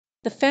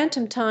The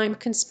phantom time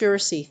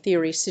conspiracy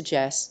theory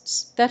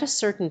suggests that a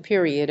certain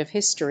period of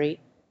history,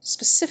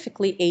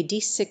 specifically A.D.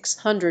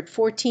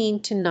 614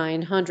 to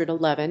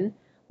 911,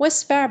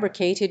 was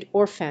fabricated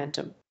or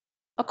phantom.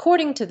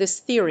 According to this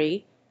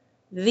theory,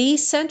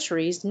 these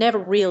centuries never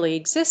really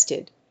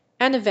existed,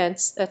 and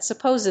events that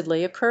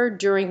supposedly occurred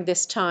during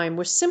this time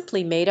were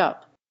simply made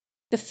up.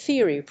 The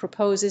theory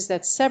proposes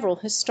that several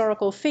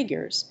historical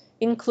figures,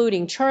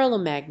 including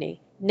Charlemagne,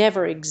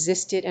 never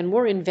existed and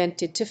were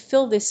invented to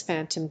fill this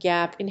phantom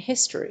gap in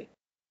history.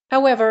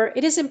 However,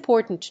 it is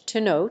important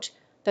to note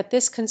that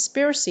this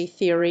conspiracy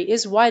theory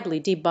is widely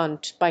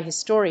debunked by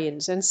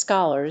historians and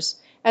scholars,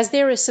 as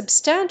there is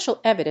substantial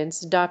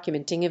evidence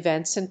documenting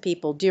events and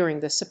people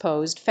during the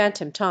supposed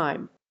phantom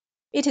time.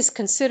 It is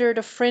considered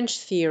a fringe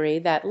theory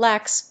that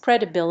lacks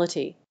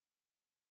credibility,